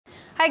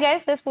Hi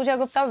guys, this is Pooja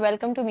Gupta.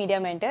 Welcome to Media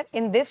Mentor.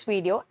 In this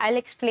video, I'll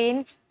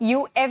explain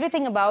you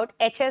everything about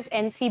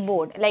HSNC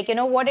board. Like,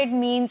 what it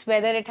means,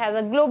 whether it has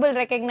a global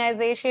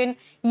recognition,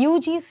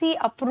 UGC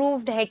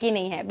approved hai ki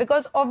nahi hai.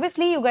 Because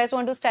obviously you guys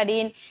want to study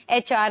in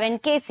HR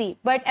and KC.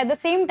 But at the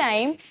same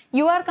time,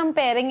 you are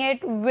comparing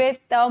it with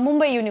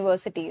Mumbai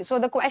University. So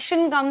the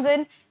question comes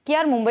in, कि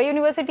यार Mumbai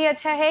university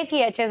अच्छा है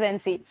कि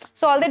HSNC.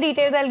 So all the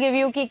details I'll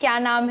give you कि क्या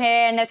नाम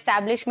है and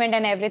establishment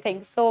and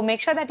everything. So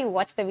make sure that you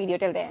watch the video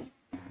till the end.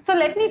 So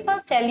let me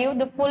first tell you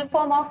the full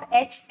form of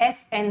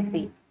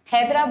HSNC,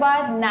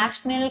 Hyderabad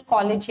National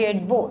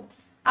Collegiate Board.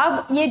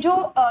 अब ये जो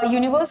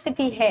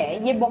university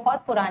है ये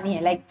बहुत पुरानी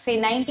है, like से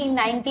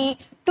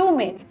 1992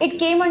 में it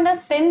came under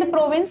Sindh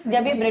province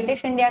जब ये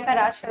ब्रिटिश इंडिया का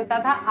राज चलता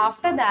था.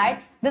 After that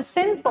the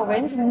Sindh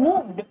province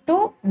moved to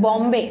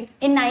Bombay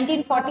in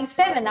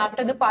 1947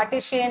 after the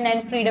partition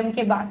and freedom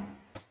के बाद.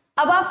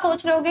 अब आप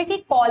सोच रहे होंगे कि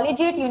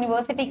कॉलेजिएट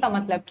यूनिवर्सिटी का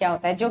मतलब क्या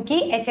होता है, जो कि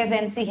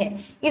HSNC है.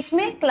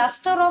 इसमें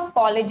cluster of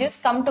colleges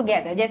come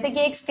together, जैसे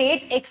कि एक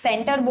स्टेट एक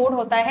सेंटर बोर्ड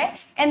होता है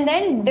एंड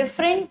देन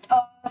डिफरेंट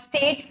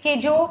स्टेट के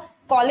जो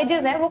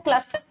कॉलेजेस है वो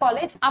क्लस्टर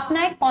कॉलेज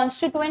अपना एक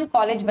कॉन्स्टिट्यूएंट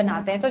कॉलेज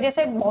बनाते हैं. तो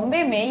जैसे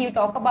बॉम्बे में you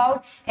talk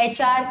about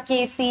HR,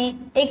 KC,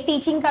 एक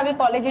टीचिंग का भी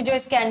कॉलेज है जो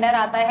इसके अंडर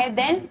आता है.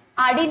 Then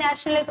RD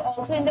national is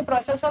also in the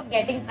process of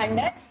getting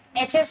under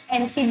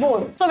HSNC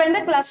board. So when the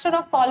cluster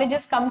of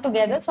colleges come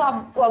together, so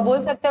आप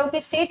बोल सकते हो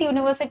कि स्टेट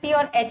यूनिवर्सिटी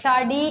और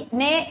HRD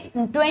ने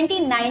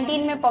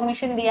 2019 में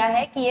परमिशन दिया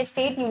है कि ये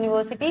स्टेट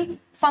यूनिवर्सिटी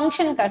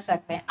फंक्शन कर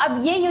सकते हैं.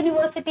 अब ये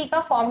यूनिवर्सिटी का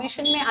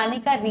फॉर्मेशन में आने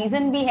का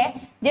रीजन भी है,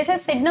 जैसे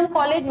सिडनम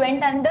कॉलेज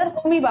वेंट अंडर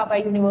होमी बाबा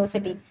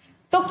यूनिवर्सिटी.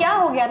 तो क्या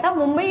हो गया था,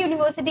 मुंबई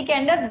यूनिवर्सिटी के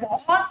अंदर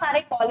बहुत सारे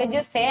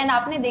कॉलेजेस थे एंड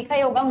आपने देखा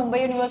ही होगा Mumbai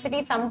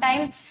university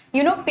sometime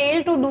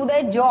fail to do the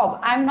job.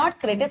 I am not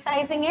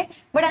criticising it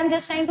but I am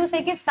just trying to से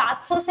कि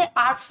 700 से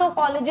 800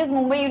 कॉलेजेस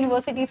मुंबई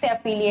यूनिवर्सिटी से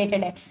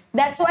एफिलिएटेड है.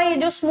 दैट्स व्हाई ये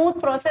जो स्मूथ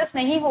प्रोसेस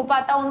नहीं हो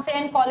पाता उनसे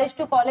एंड कॉलेज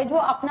टू कॉलेज वो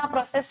अपना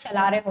प्रोसेस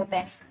चला रहे होते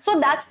हैं. सो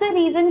दैट्स द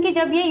रीजन कि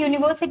जब ये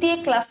यूनिवर्सिटी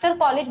एक क्लस्टर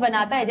कॉलेज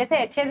बनाता है,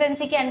 जैसे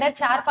HSNC के अंदर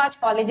 4-5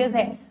 कॉलेजेस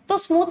है, तो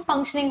स्मूथ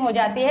फंक्शनिंग हो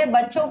जाती है,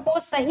 बच्चों को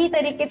सही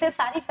तरीके से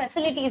सारी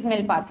फैसिलिटीज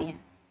मिल पाती हैं.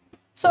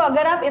 सो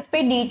अगर आप इस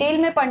पे डिटेल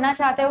में पढ़ना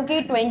चाहते हो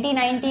कि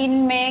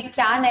 2019 में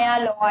क्या नया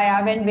लॉ आया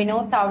when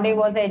Vinod Tawde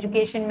was the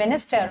education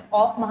minister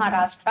of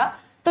Maharashtra,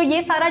 तो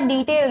ये सारा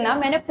डिटेल ना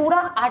मैंने पूरा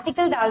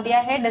आर्टिकल डाल दिया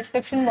है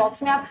डिस्क्रिप्शन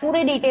बॉक्स में. आप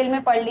पूरे डिटेल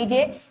में पढ़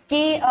लीजिए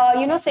कि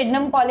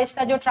सिडनम कॉलेज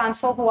का जो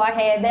ट्रांसफर हुआ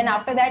है, देन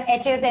आफ्टर दैट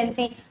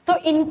HSNC. तो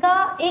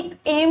इनका एक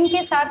एम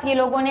के साथ ये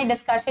लोगों ने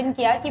डिस्कशन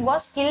किया कि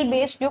बहुत स्किल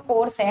बेस्ड जो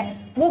कोर्स है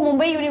वो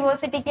मुंबई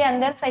यूनिवर्सिटी के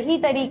अंदर सही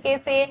तरीके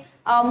से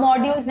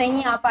मॉड्यूल्स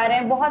नहीं आ पा रहे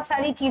हैं, बहुत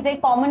सारी चीजें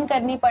कॉमन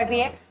करनी पड़ रही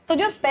है. तो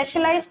जो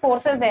स्पेशलाइज्ड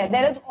कोर्सेज है,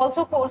 there is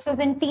also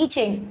courses in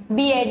teaching,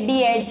 BEd,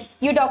 DEd,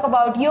 you talk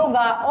about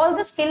yoga, all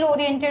the skill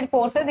oriented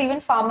courses, even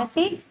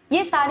pharmacy.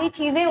 ये सारी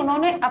चीजें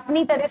उन्होंने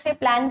अपनी तरह से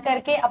प्लान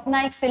करके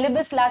अपना एक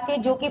सिलेबस लाके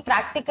जो कि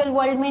प्रैक्टिकल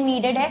वर्ल्ड में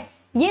नीडेड है,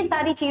 ये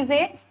सारी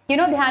चीजें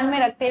ध्यान में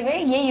रखते हुए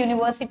ये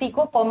यूनिवर्सिटी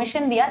को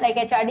परमिशन दिया, लाइक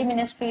HRD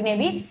मिनिस्ट्री ने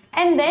भी,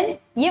 एंड देन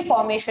ये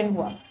फॉर्मेशन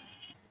हुआ.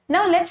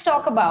 Now let's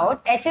talk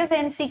about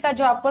HSNC का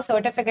जो आपको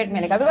सर्टिफिकेट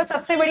मिलेगा, बिकॉज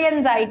सबसे बड़ी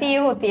एंजाइटी ये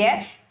होती है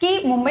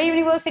कि मुंबई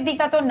यूनिवर्सिटी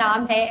का तो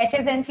नाम है,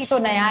 HSNC तो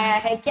नया आया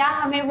है, क्या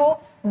हमें वो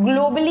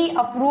ग्लोबली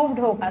अप्रूव्ड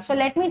होगा. So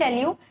let me tell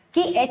you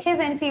कि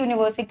HSNC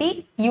यूनिवर्सिटी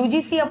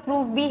UGC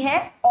अप्रूव भी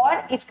है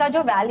और इसका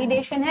जो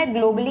वैलिडेशन है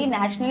ग्लोबली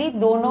नेशनली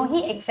दोनों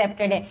ही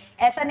एक्सेप्टेड है.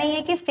 ऐसा नहीं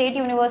है कि स्टेट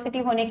यूनिवर्सिटी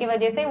होने की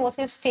वजह से वो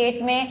सिर्फ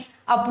स्टेट में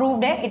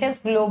अप्रूव्ड है, इट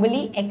इज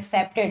ग्लोबली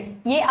एक्सेप्टेड.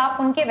 ये आप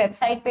उनके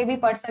वेबसाइट पे भी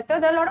पढ़ सकते हो,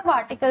 there are lot of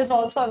articles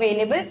also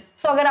available.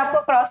 सो अगर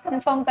आपको क्रॉस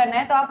कंफर्म करना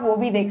है तो आप वो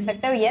भी देख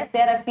सकते हो. Yes,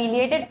 they are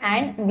affiliated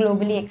and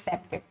globally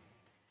accepted.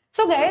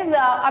 So guys,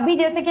 अभी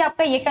जैसे कि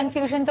आपका ये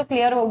कंफ्यूजन तो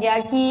क्लियर हो गया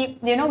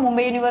कि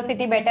मुंबई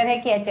यूनिवर्सिटी बेटर है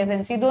कि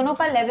HSNC, दोनों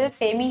का लेवल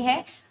सेम ही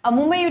है.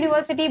 मुंबई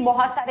यूनिवर्सिटी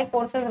बहुत सारे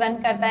कोर्सेज रन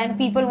करता है and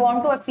people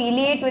want to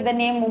affiliate with the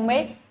name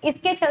Mumbai.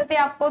 इसके चलते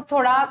आपको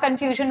थोड़ा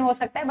कंफ्यूजन हो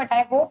सकता है, बट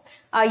आई होप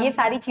ये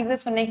सारी चीजें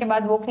सुनने के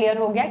बाद वो क्लियर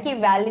हो गया कि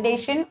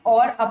वैलिडेशन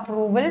और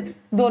अप्रूवल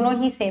दोनों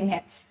ही सेम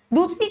है.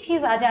 दूसरी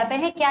चीज आ जाते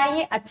हैं, क्या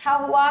ये अच्छा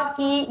हुआ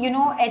कि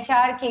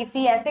HR,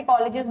 KC ऐसे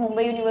कॉलेजेस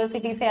मुंबई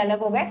यूनिवर्सिटी से अलग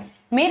हो गए.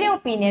 मेरे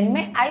ओपिनियन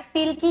में आई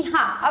फील कि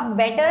हाँ, अब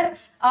बेटर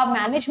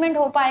मैनेजमेंट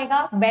हो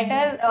पाएगा,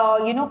 बेटर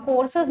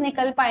कोर्सेज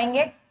निकल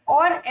पाएंगे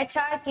और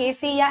HR,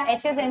 KC या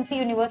HSNC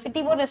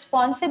यूनिवर्सिटी वो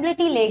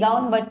रिस्पॉन्सिबिलिटी लेगा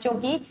उन बच्चों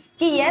की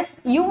कि yes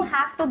you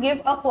have to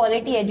give a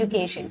quality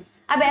education.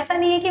 अब ऐसा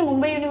नहीं है कि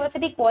मुंबई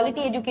यूनिवर्सिटी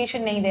क्वालिटी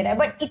एजुकेशन नहीं दे रहा है,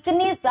 बट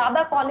इतने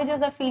ज्यादा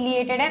कॉलेजेस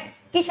एफिलिएटेड है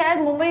कि शायद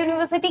मुंबई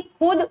यूनिवर्सिटी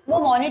खुद वो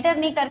मॉनिटर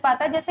नहीं कर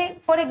पाता. जैसे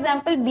फॉर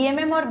एग्जांपल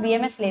BMM और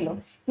BMS ले लो,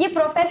 ये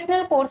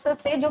प्रोफेशनल कोर्सेज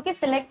थे जो कि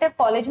सिलेक्टिव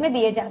कॉलेज में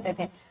दिए जाते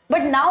थे.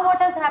 But now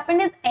what has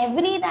happened is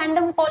every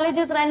random college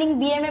is running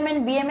BMM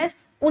and BMS.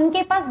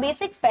 उनके पास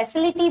बेसिक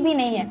फैसिलिटी भी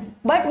नहीं है,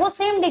 बट वो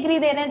सेम डिग्री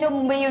दे रहे हैं जो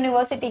मुंबई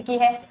यूनिवर्सिटी की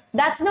है.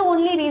 दैट्स द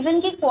ओनली रीजन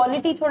कि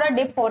क्वालिटी थोड़ा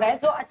डिप हो रहा है.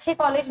 जो अच्छे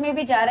कॉलेज में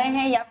भी जा रहे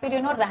हैं या फिर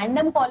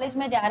रैंडम कॉलेज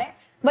में जा रहे हैं,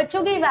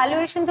 बच्चों की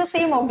इवैल्यूएशन तो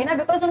सेम होगी ना,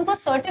 बिकॉज उनको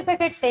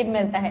सर्टिफिकेट सेम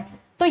मिलता है।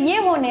 तो ये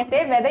होने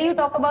से whether you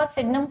talk about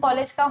सिडनम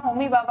college का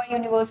होमी भाभा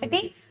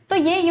यूनिवर्सिटी, तो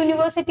ये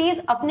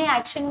यूनिवर्सिटीज अपने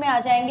एक्शन में आ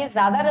जाएंगे,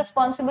 ज्यादा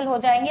रिस्पॉन्सिबल हो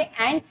जाएंगे,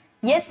 and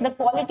yes, the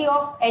quality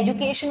of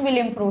education will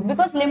improve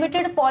because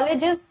limited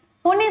colleges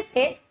होने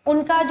से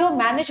उनका जो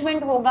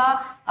मैनेजमेंट होगा,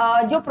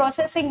 जो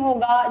प्रोसेसिंग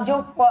होगा, जो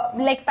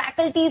लाइक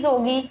फैकल्टीज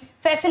होगी,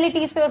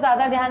 फैसिलिटीज पे वो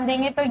ज्यादा ध्यान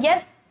देंगे, तो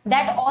yes,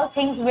 that all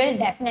things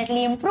will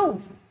definitely improve।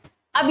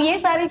 अब ये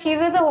सारी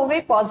चीजें तो हो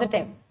गई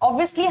पॉजिटिव,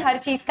 ऑब्वियसली हर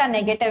चीज का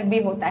नेगेटिव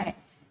भी होता है।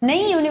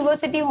 नई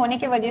यूनिवर्सिटी होने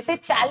की वजह से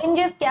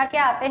चैलेंजेस क्या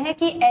क्या आते हैं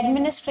कि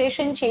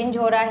एडमिनिस्ट्रेशन चेंज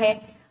हो रहा है,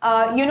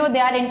 they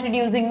are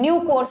introducing new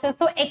courses,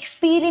 तो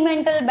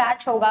एक्सपेरिमेंटल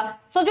बैच होगा।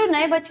 सो जो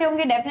नए बच्चे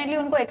होंगे डेफिनेटली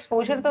उनको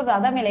एक्सपोजर तो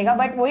ज्यादा मिलेगा,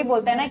 बट वही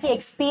बोलते हैं ना कि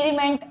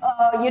एक्सपेरिमेंट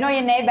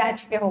ये नए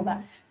बैच पे होगा।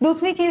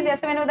 दूसरी चीज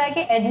जैसे मैंने बताया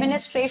कि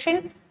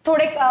एडमिनिस्ट्रेशन,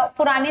 थोड़े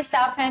पुराने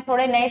स्टाफ हैं,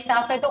 थोड़े नए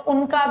स्टाफ है, तो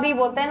उनका भी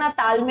बोलते हैं ना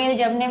तालमेल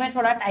जमने में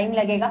थोड़ा टाइम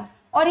लगेगा।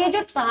 और ये जो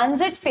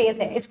ट्रांजिट फेज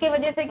है इसके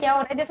वजह से क्या हो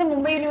रहा है, जैसे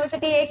मुंबई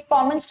यूनिवर्सिटी एक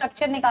कॉमन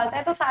स्ट्रक्चर निकालता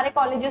है तो सारे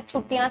कॉलेजेस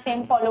छुट्टियां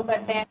सेम फॉलो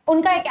करते हैं,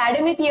 उनका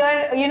एकेडमिक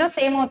ईयर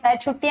सेम होता है,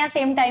 छुट्टियां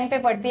सेम टाइम पे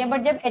पड़ती हैं।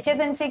 बट जब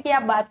HSNC की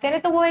आप बात करें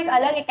तो वो एक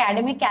अलग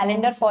एकेडमिक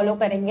कैलेंडर फॉलो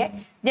करेंगे,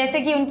 जैसे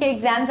कि उनके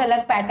एग्जाम्स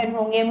अलग पैटर्न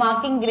होंगे,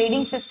 मार्किंग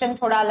ग्रेडिंग सिस्टम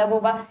थोड़ा अलग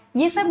होगा।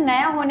 ये सब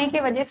नया होने की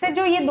वजह से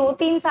जो ये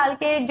 2-3 साल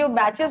के जो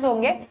बैचेस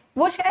होंगे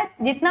वो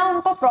शायद जितना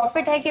उनको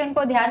प्रॉफिट है कि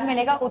उनको ध्यान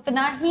मिलेगा,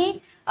 उतना ही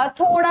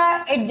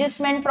थोड़ा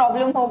एडजस्टमेंट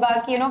प्रॉब्लम होगा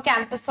कि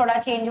कैंपस थोड़ा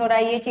चेंज हो रहा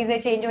है, ये चीजें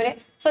चेंज हो रही है।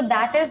 So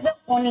that is the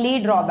only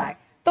drawback.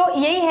 तो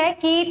यही है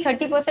कि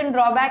 30%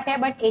 ड्रॉबैक है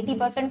बट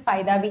 80%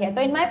 फायदा भी है।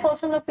 तो in my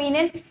personal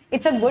opinion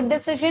it's a good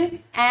decision,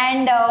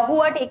 and who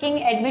are taking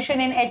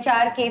admission in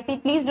HR KC,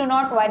 please do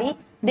not worry,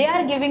 they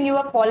are giving you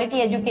a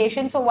quality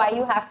education, so why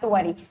you have to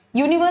worry।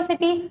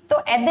 University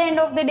तो at the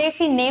end of the day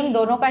C name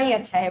दोनों का ही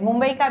अच्छा है,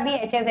 मुंबई का भी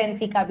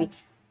HSNC का भी,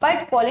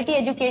 but quality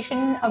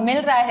education मिल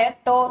रहा है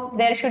तो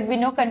there should be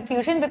no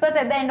confusion, because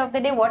at the end of the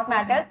day what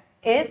matter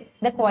is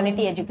the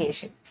quality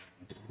education.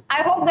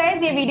 I hope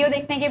guys ये वीडियो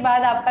देखने के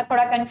बाद आपका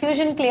थोड़ा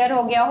कंफ्यूजन क्लियर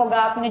हो गया होगा,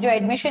 आपने जो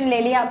एडमिशन ले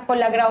लिया आपको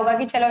लग रहा होगा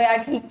कि चलो यार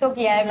ठीक तो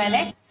किया है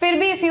मैंने। फिर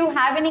भी if you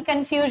have any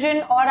confusion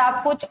और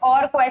आप कुछ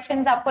और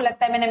क्वेश्चंस आपको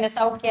लगता है मैंने मिस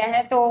आउट किया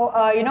है तो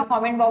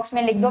कमेंट बॉक्स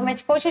में लिख दो, मैं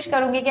कोशिश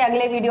करूंगी कि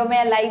अगले वीडियो में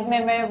या लाइव में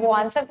मैं वो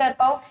आंसर कर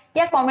पाऊँ,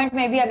 या कॉमेंट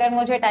में भी अगर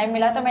मुझे टाइम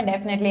मिला तो मैं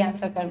डेफिनेटली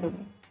आंसर कर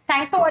दूंगी।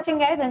 Thanks for watching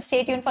guys, and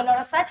stay tuned for a lot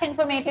of such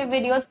informative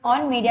videos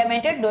on Media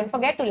Mentor. Don't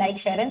forget to like,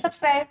 share and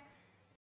subscribe.